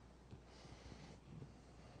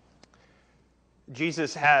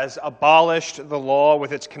Jesus has abolished the law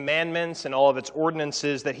with its commandments and all of its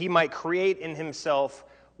ordinances that he might create in himself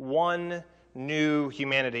one new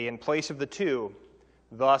humanity in place of the two,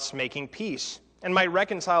 thus making peace, and might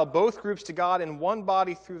reconcile both groups to God in one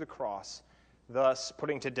body through the cross, thus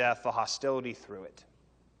putting to death the hostility through it.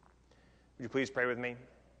 Would you please pray with me?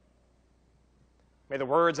 May the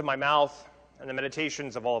words of my mouth and the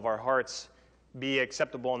meditations of all of our hearts be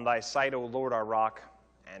acceptable in thy sight, O Lord, our rock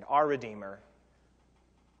and our Redeemer.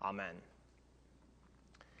 Amen.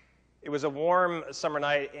 It was a warm summer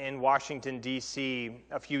night in Washington, D.C.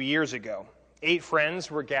 a few years ago. 8 friends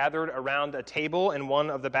were gathered around a table in one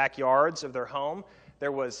of the backyards of their home.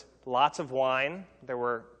 There was lots of wine. There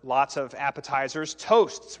were lots of appetizers.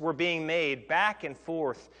 Toasts were being made back and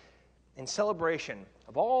forth in celebration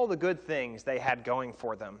of all the good things they had going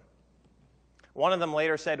for them. One of them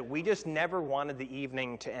later said, "We just never wanted the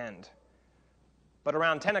evening to end." But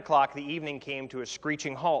around 10 o'clock, the evening came to a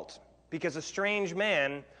screeching halt because a strange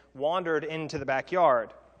man wandered into the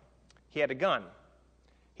backyard. He had a gun.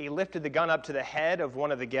 He lifted the gun up to the head of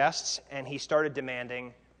one of the guests, and he started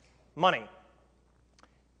demanding money.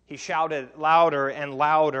 He shouted louder and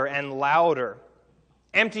louder and louder,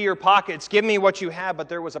 "Empty your pockets, give me what you have." But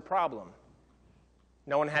there was a problem.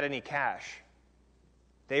 No one had any cash.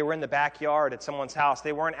 They were in the backyard at someone's house.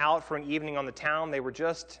 They weren't out for an evening on the town. They were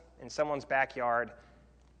just in someone's backyard,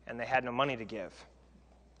 and they had no money to give.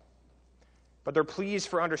 But their pleas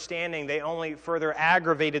for understanding, they only further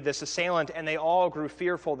aggravated this assailant, and they all grew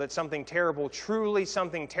fearful that something terrible, truly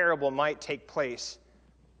something terrible, might take place.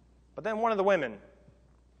 But then one of the women,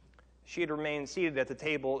 she had remained seated at the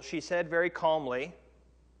table. She said very calmly,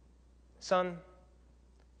 "Son,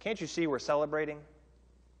 can't you see we're celebrating?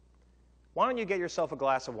 Why don't you get yourself a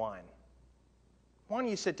glass of wine? Why don't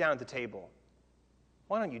you sit down at the table?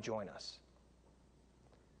 Why don't you join us?"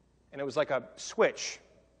 And it was like a switch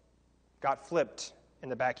got flipped in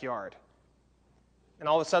the backyard. And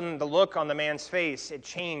all of a sudden, the look on the man's face, it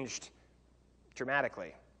changed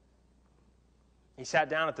dramatically. He sat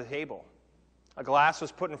down at the table. A glass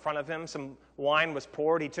was put in front of him. Some wine was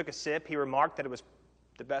poured. He took a sip. He remarked that it was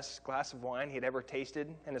the best glass of wine he had ever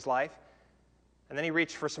tasted in his life. And then he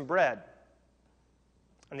reached for some bread.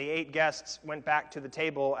 And the 8 guests went back to the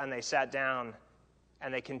table, and they sat down,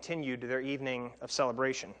 and they continued their evening of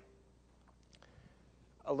celebration.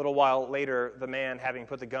 A little while later, the man, having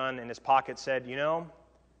put the gun in his pocket, said, "You know,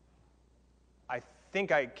 I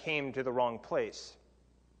think I came to the wrong place."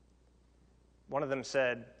 One of them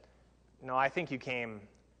said, "No, I think you came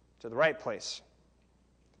to the right place."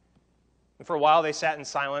 And for a while, they sat in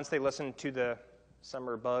silence. They listened to the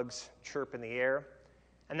summer bugs chirp in the air.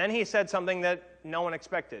 And then he said something that no one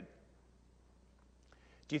expected.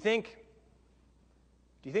 Do you think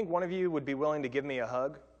one of you would be willing to give me a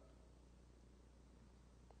hug?"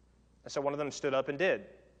 And so one of them stood up and did.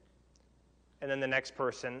 And then the next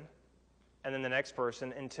person, and then the next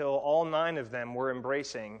person, until all 9 of them were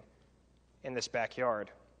embracing in this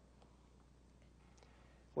backyard.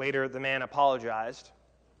 Later, the man apologized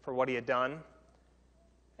for what he had done,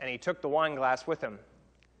 and he took the wine glass with him,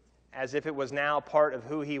 as if it was now part of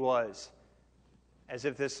who he was, as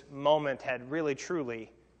if this moment had really,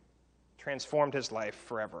 truly transformed his life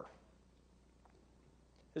forever.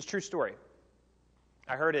 It's a true story.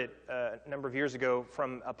 I heard it a number of years ago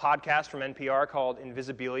from a podcast from NPR called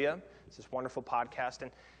Invisibilia. It's this wonderful podcast,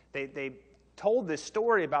 and they told this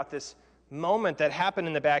story about this moment that happened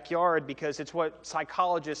in the backyard because it's what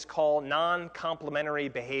psychologists call non-complementary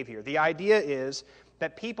behavior. The idea is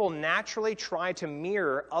that people naturally try to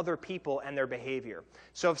mirror other people and their behavior.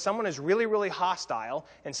 So if someone is really, really hostile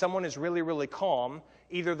and someone is really, really calm,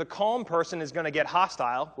 either the calm person is going to get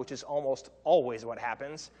hostile, which is almost always what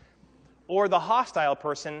happens, or the hostile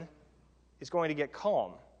person is going to get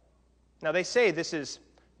calm. Now, they say this is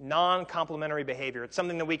non-complementary behavior. It's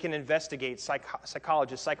something that we can investigate,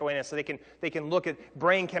 psychologists, psychoanalysts, so they can look at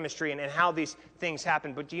brain chemistry and how these things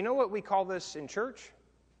happen. But do you know what we call this in church?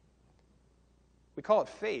 We call it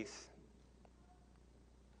faith.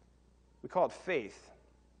 We call it faith.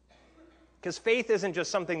 Because faith isn't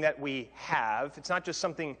just something that we have. It's not just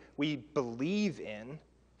something we believe in.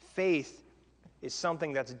 Faith is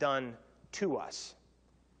something that's done to us.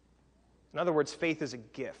 In other words, faith is a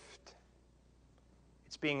gift.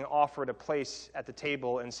 It's being offered a place at the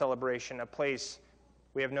table in celebration, a place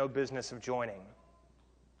we have no business of joining.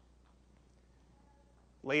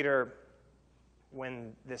 Later,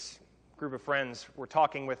 when this group of friends were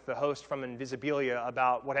talking with the host from Invisibilia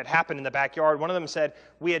about what had happened in the backyard, one of them said,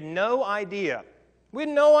 we had no idea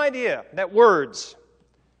that words,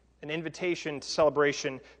 an invitation to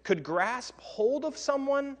celebration, could grasp hold of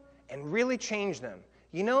someone and really changed them.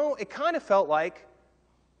 You know, it kind of felt like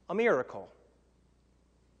a miracle.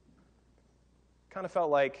 Kind of felt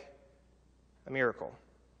like a miracle.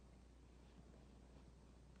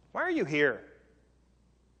 Why are you here?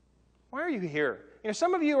 Why are you here? You know,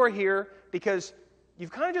 some of you are here because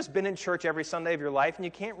you've kind of just been in church every Sunday of your life and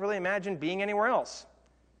you can't really imagine being anywhere else.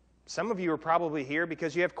 Some of you are probably here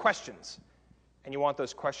because you have questions and you want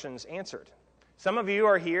those questions answered. Some of you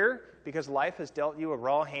are here because life has dealt you a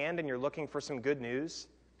raw hand and you're looking for some good news.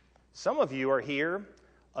 Some of you are here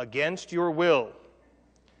against your will,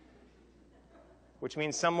 which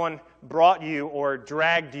means someone brought you or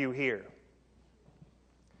dragged you here.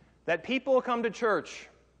 That people come to church,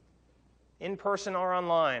 in person or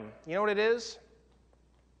online, you know what it is?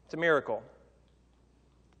 It's a miracle.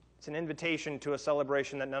 It's an invitation to a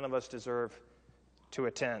celebration that none of us deserve to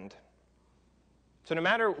attend. So no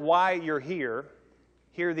matter why you're here,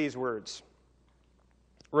 hear these words.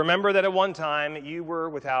 Remember that at one time you were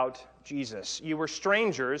without Jesus. You were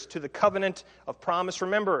strangers to the covenant of promise.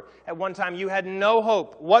 Remember, at one time you had no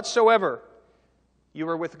hope whatsoever. You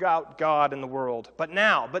were without God in the world. But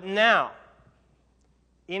now,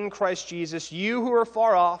 in Christ Jesus, you who are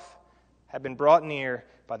far off have been brought near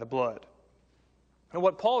by the blood. And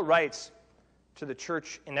what Paul writes to the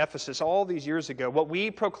church in Ephesus all these years ago, what we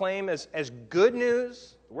proclaim as good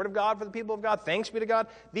news, the word of God for the people of God, thanks be to God,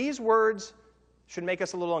 these words should make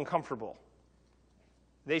us a little uncomfortable.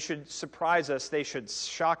 They should surprise us. They should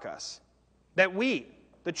shock us. That we,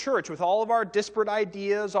 the church, with all of our disparate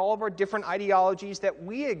ideas, all of our different ideologies, that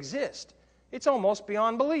we exist, it's almost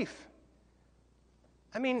beyond belief.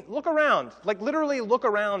 I mean, look around. Like, literally look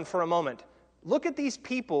around for a moment. Look at these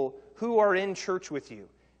people who are in church with you.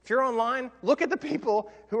 If you're online, look at the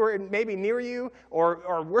people who are maybe near you or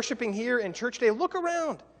are worshiping here in church today. Look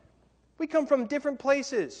around. We come from different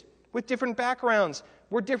places with different backgrounds.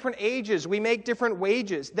 We're different ages. We make different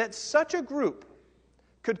wages. That such a group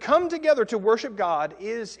could come together to worship God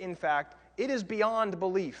is, in fact, it is beyond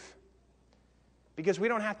belief. Because we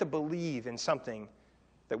don't have to believe in something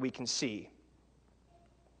that we can see.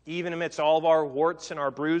 Even amidst all of our warts and our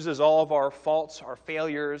bruises, all of our faults, our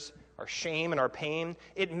failures, our shame and our pain,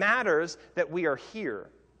 it matters that we are here.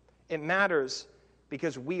 It matters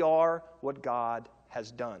because we are what God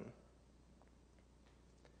has done.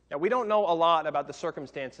 Now, we don't know a lot about the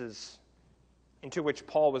circumstances into which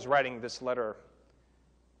Paul was writing this letter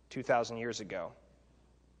 2,000 years ago.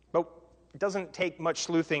 But it doesn't take much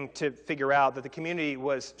sleuthing to figure out that the community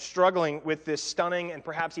was struggling with this stunning and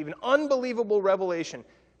perhaps even unbelievable revelation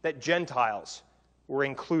that Gentiles were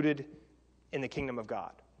included in the kingdom of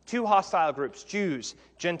God. Two hostile groups, Jews,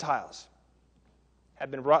 Gentiles, had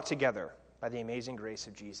been brought together by the amazing grace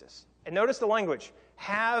of Jesus. And notice the language,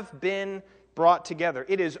 have been brought together.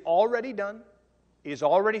 It is already done. It is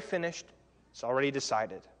already finished. It's already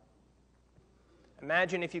decided.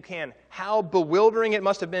 Imagine, if you can, how bewildering it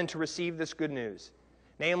must have been to receive this good news.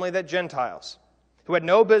 Namely, that Gentiles, who had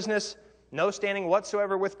no business, no standing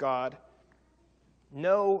whatsoever with God,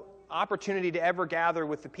 no opportunity to ever gather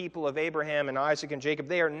with the people of Abraham and Isaac and Jacob,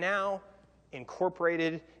 they are now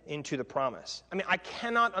incorporated into the promise. I mean, I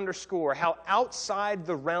cannot underscore how outside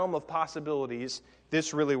the realm of possibilities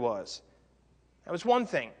this really was. That was one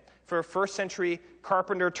thing for a first century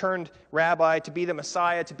carpenter turned rabbi to be the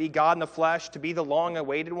Messiah, to be God in the flesh, to be the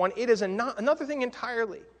long-awaited one. It is another thing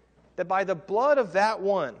entirely, that by the blood of that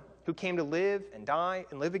one who came to live and die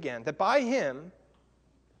and live again, that by him,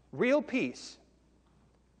 real peace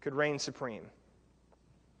could reign supreme.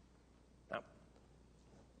 Now,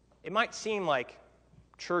 it might seem like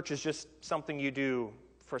church is just something you do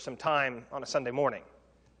for some time on a Sunday morning.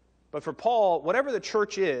 But for Paul, whatever the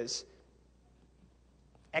church is,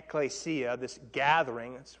 ecclesia, this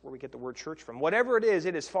gathering, that's where we get the word church from, whatever it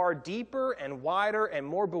is far deeper and wider and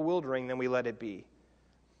more bewildering than we let it be.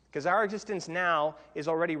 Because our existence now is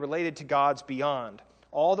already related to God's beyond.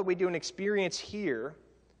 All that we do and experience here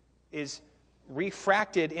is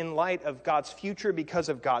refracted in light of God's future because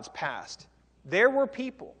of God's past. There were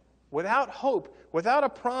people without hope, without a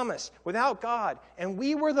promise, without God, and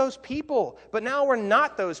we were those people. But now we're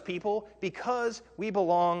not those people because we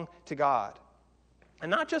belong to God. And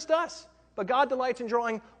not just us, but God delights in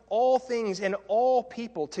drawing all things and all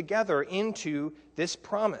people together into this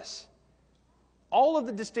promise. All of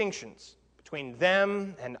the distinctions between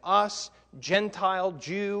them and us, Gentile,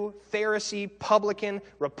 Jew, Pharisee, publican,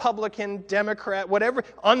 Republican, Democrat, whatever,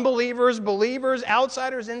 unbelievers, believers,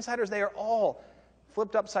 outsiders, insiders, they are all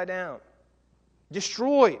flipped upside down,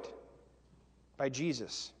 destroyed by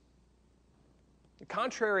Jesus.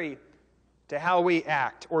 Contrary to how we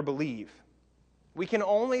act or believe, We can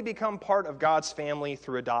only become part of God's family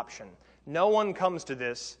through adoption. No one comes to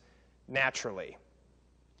this naturally.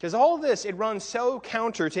 Because all of this, it runs so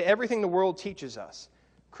counter to everything the world teaches us.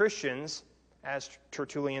 Christians, as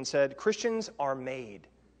Tertullian said, Christians are made.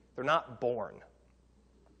 They're not born.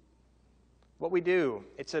 What we do,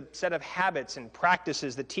 it's a set of habits and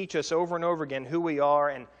practices that teach us over and over again who we are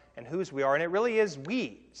and whose we are. And it really is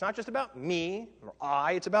we. It's not just about me or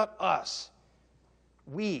I, it's about us.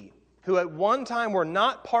 We, who at one time were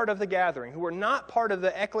not part of the gathering, who were not part of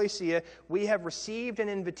the ecclesia, we have received an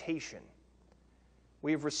invitation.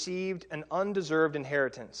 We have received an undeserved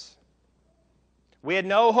inheritance. We had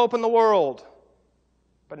no hope in the world,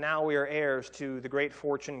 but now we are heirs to the great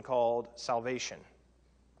fortune called salvation.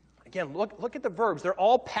 Again, look at the verbs. They're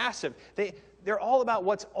all passive. They're all about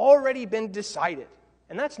what's already been decided.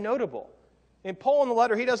 And that's notable. In Paul in the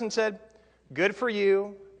letter, he doesn't say, good for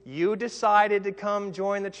you. You decided to come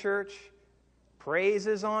join the church. Praise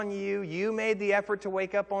is on you. You made the effort to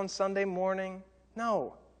wake up on Sunday morning.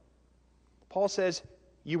 No. Paul says,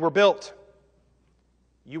 you were built.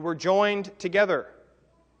 You were joined together.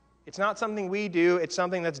 It's not something we do. It's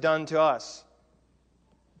something that's done to us.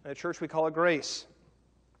 In the church, we call it grace.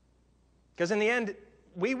 Because in the end,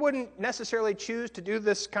 we wouldn't necessarily choose to do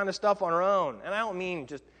this kind of stuff on our own. And I don't mean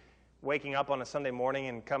just waking up on a Sunday morning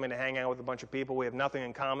and coming to hang out with a bunch of people we have nothing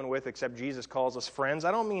in common with except Jesus calls us friends.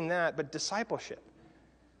 I don't mean that, but discipleship.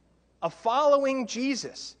 Of following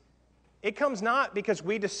Jesus. It comes not because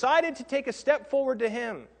we decided to take a step forward to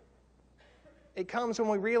Him. It comes when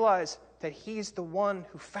we realize that He's the one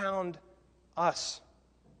who found us.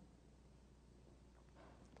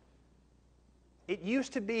 It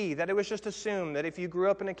used to be that it was just assumed that if you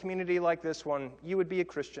grew up in a community like this one, you would be a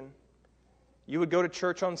Christian. You would go to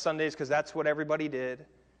church on Sundays because that's what everybody did.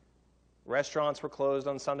 Restaurants were closed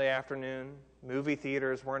on Sunday afternoon. Movie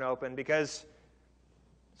theaters weren't open because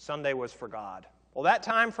Sunday was for God. Well, that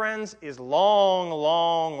time, friends, is long,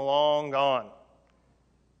 long, long gone.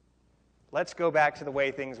 Let's go back to the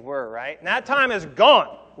way things were, right? And that time is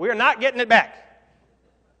gone. We are not getting it back.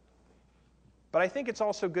 But I think it's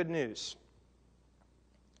also good news.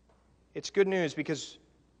 It's good news because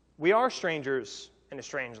we are strangers in a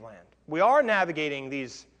strange land. We are navigating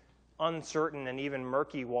these uncertain and even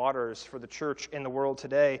murky waters for the church in the world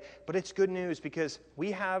today. But it's good news because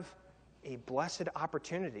we have a blessed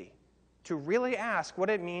opportunity to really ask what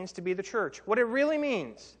it means to be the church, what it really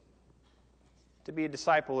means to be a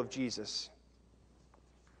disciple of Jesus.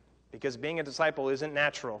 Because being a disciple isn't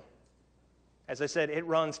natural. As I said, it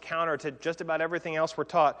runs counter to just about everything else we're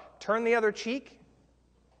taught. Turn the other cheek.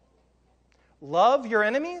 Love your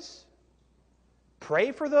enemies.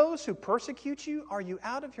 Pray for those who persecute you. Are you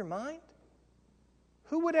out of your mind?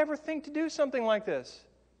 Who would ever think to do something like this?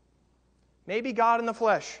 Maybe God in the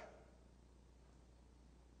flesh.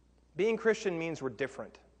 Being Christian means we're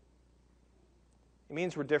different. It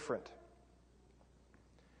means we're different.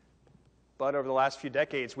 But over the last few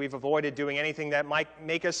decades, we've avoided doing anything that might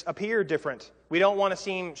make us appear different. We don't want to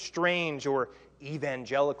seem strange or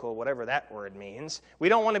evangelical, whatever that word means. We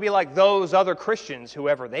don't want to be like those other Christians,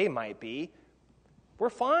 whoever they might be. We're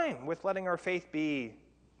fine with letting our faith be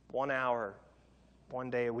 1 hour, 1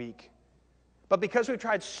 day a week. But because we've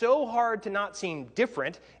tried so hard to not seem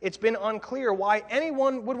different, it's been unclear why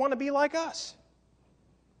anyone would want to be like us.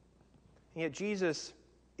 And yet Jesus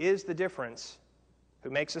is the difference who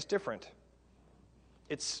makes us different.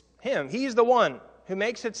 It's Him. He's the one who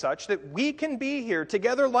makes it such that we can be here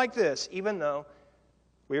together like this, even though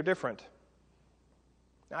we are different.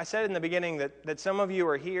 Now, I said in the beginning that some of you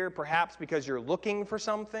are here perhaps because you're looking for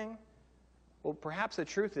something. Well, perhaps the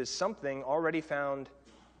truth is something already found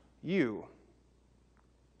you.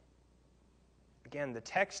 Again, the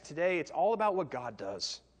text today, it's all about what God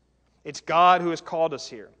does. It's God who has called us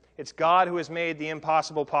here. It's God who has made the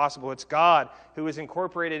impossible possible. It's God who has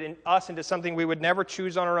incorporated us into something we would never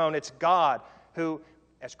choose on our own. It's God who,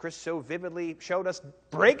 as Chris so vividly showed us,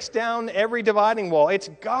 breaks down every dividing wall. It's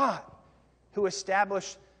God who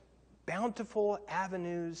established bountiful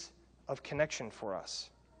avenues of connection for us.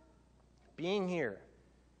 Being here,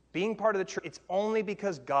 being part of the church, it's only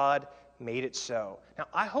because God made it so. Now,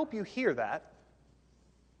 I hope you hear that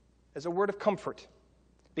as a word of comfort.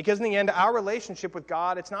 Because in the end, our relationship with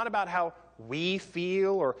God, it's not about how we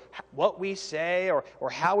feel or what we say or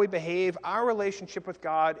how we behave. Our relationship with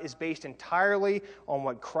God is based entirely on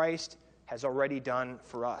what Christ has already done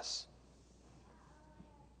for us.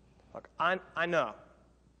 Look, I know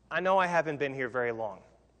I haven't been here very long.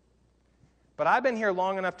 But I've been here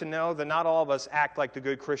long enough to know that not all of us act like the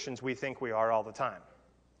good Christians we think we are all the time.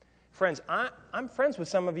 Friends, I'm friends with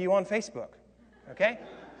some of you on Facebook, okay?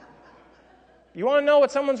 You want to know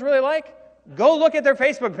what someone's really like? Go look at their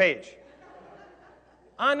Facebook page.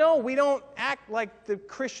 I know we don't act like the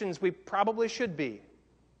Christians we probably should be,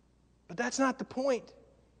 but that's not the point.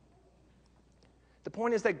 The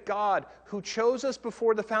point is that God, who chose us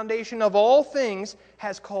before the foundation of all things,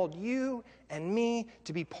 has called you and me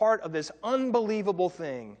to be part of this unbelievable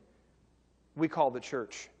thing we call the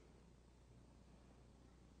church.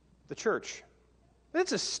 The church.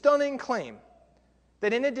 It's a stunning claim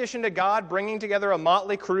that in addition to God bringing together a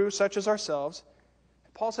motley crew such as ourselves,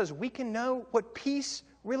 Paul says we can know what peace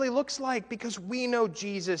really looks like because we know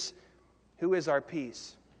Jesus, who is our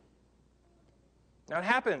peace. Now it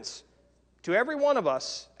happens to every one of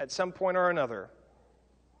us at some point or another.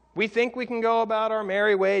 We think we can go about our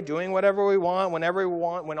merry way, doing whatever we want, whenever we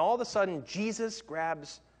want, when all of a sudden Jesus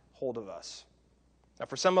grabs hold of us. Now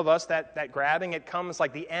for some of us, that grabbing, it comes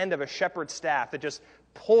like the end of a shepherd's staff that just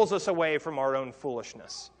pulls us away from our own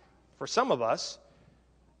foolishness. For some of us,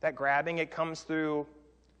 that grabbing, it comes through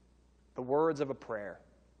the words of a prayer.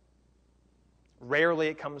 Rarely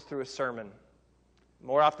it comes through a sermon.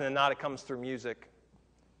 More often than not, it comes through music.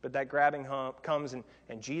 But that grabbing comes and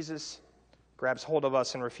Jesus grabs hold of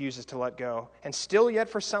us and refuses to let go. And still yet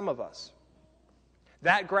for some of us,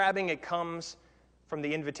 that grabbing, it comes from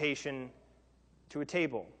the invitation to a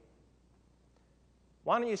table.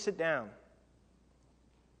 Why don't you sit down?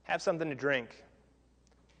 Have something to drink.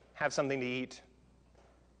 Have something to eat.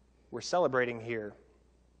 We're celebrating here.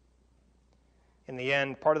 In the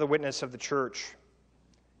end, part of the witness of the church,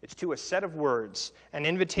 it's to a set of words, an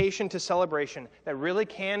invitation to celebration that really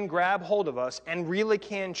can grab hold of us and really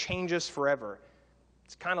can change us forever.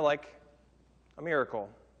 It's kind of like a miracle.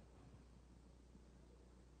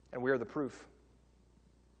 And we are the proof.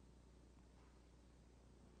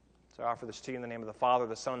 So I offer this to you in the name of the Father,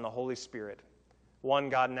 the Son, and the Holy Spirit, one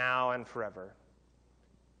God now and forever.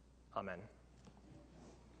 Amen.